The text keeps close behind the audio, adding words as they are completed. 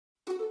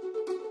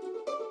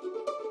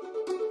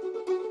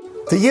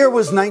The year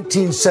was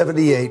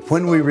 1978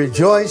 when we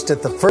rejoiced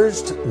at the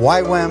first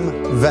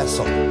YWAM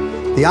vessel,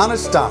 the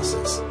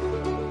Anastasis.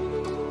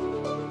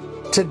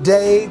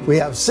 Today, we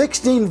have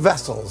 16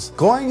 vessels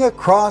going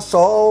across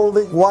all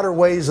the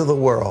waterways of the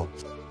world.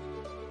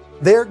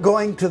 They're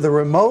going to the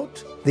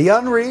remote, the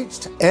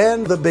unreached,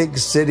 and the big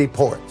city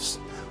ports,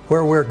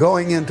 where we're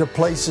going into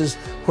places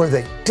where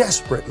they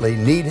desperately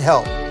need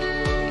help.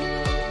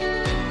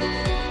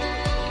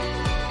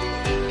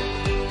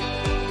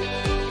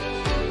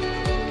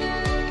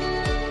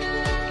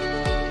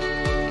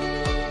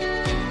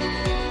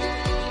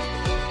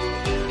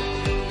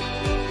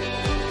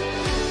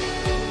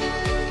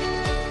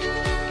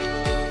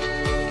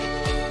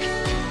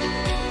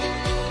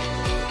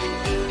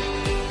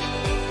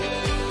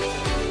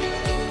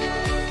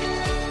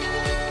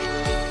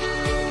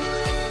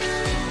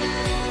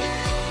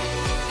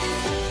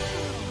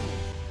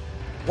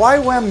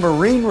 YWAM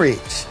Marine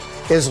Reach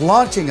is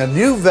launching a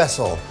new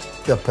vessel,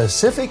 the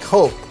Pacific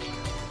Hope.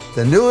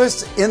 The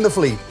newest in the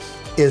fleet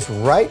is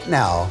right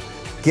now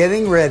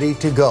getting ready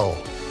to go.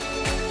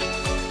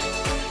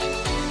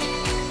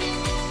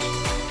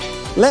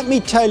 Let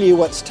me tell you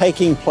what's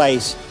taking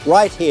place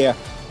right here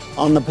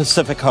on the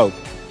Pacific Hope.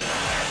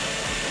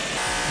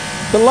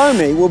 Below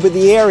me will be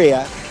the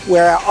area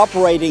where our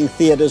operating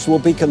theaters will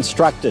be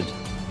constructed.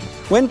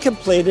 When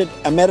completed,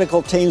 our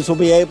medical teams will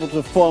be able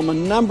to perform a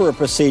number of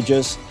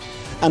procedures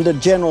under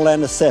general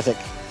anesthetic.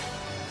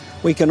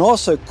 We can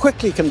also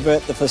quickly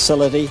convert the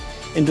facility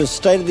into a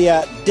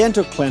state-of-the-art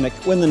dental clinic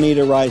when the need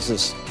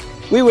arises.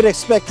 We would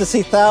expect to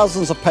see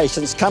thousands of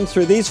patients come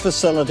through these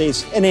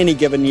facilities in any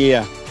given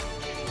year.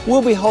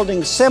 We'll be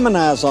holding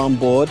seminars on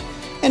board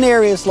in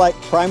areas like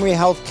primary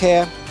health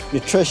care,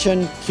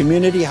 nutrition,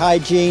 community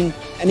hygiene,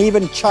 and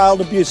even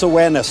child abuse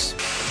awareness.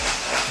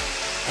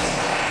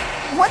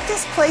 What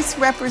this place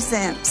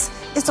represents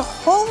is a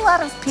whole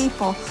lot of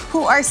people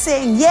who are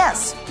saying,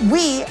 yes,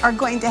 we are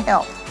going to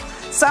help.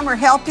 Some are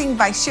helping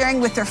by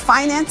sharing with their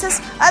finances.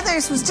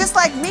 Others was just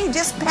like me,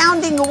 just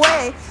pounding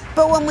away.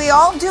 But when we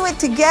all do it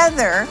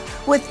together,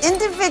 with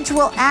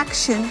individual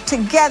action,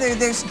 together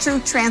there's true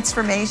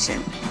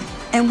transformation.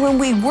 And when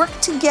we work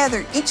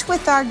together, each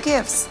with our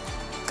gifts,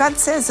 God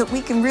says that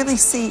we can really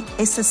see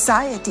a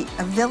society,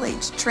 a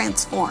village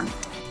transformed.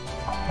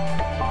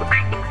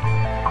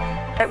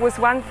 It was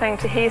one thing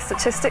to hear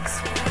statistics,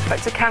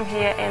 but to come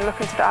here and look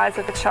into the eyes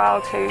of a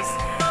child who's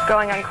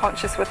going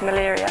unconscious with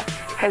malaria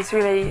has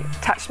really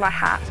touched my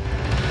heart.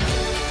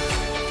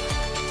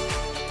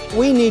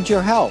 We need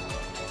your help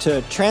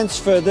to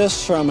transfer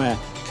this from a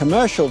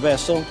commercial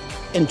vessel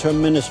into a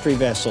ministry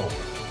vessel.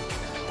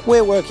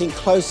 We're working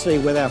closely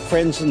with our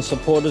friends and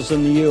supporters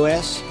in the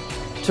US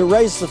to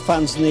raise the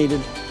funds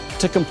needed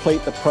to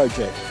complete the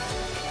project.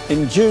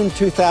 In June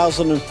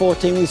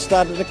 2014, we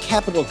started a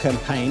capital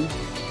campaign,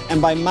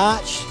 and by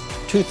March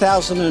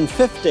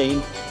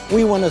 2015,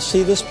 we want to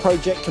see this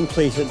project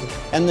completed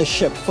and the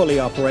ship fully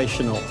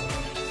operational.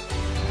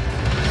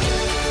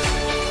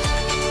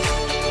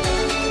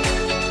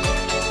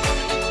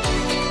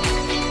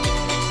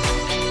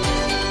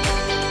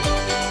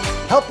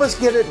 Help us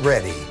get it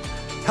ready.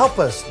 Help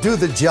us do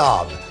the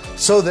job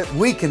so that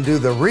we can do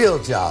the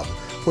real job,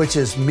 which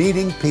is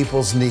meeting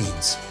people's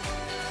needs.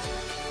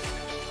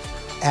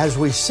 As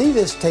we see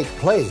this take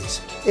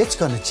place, it's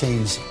going to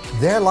change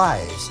their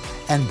lives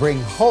and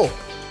bring hope,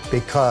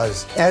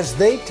 because as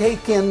they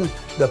take in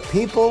the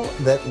people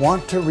that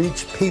want to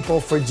reach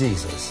people for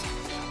Jesus,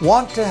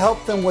 want to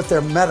help them with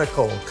their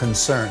medical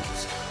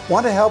concerns,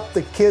 want to help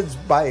the kids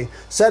by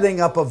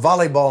setting up a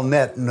volleyball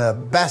net and a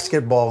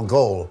basketball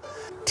goal,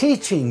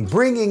 teaching,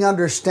 bringing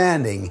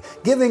understanding,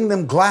 giving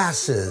them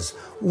glasses,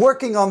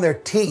 working on their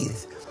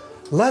teeth.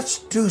 Let's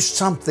do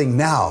something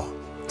now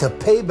to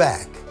pay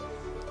back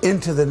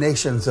into the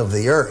nations of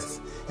the earth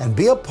and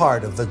be a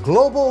part of the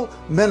global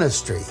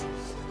ministry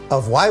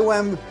of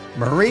YWAM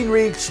Marine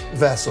Reach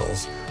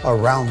vessels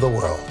around the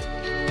world.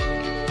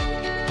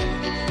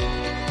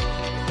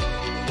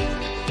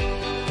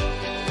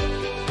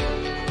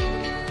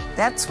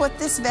 That's what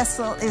this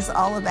vessel is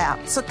all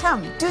about. So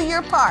come, do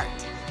your part.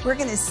 We're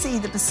going to see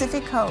the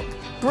Pacific Hope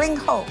bring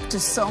hope to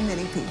so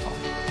many people.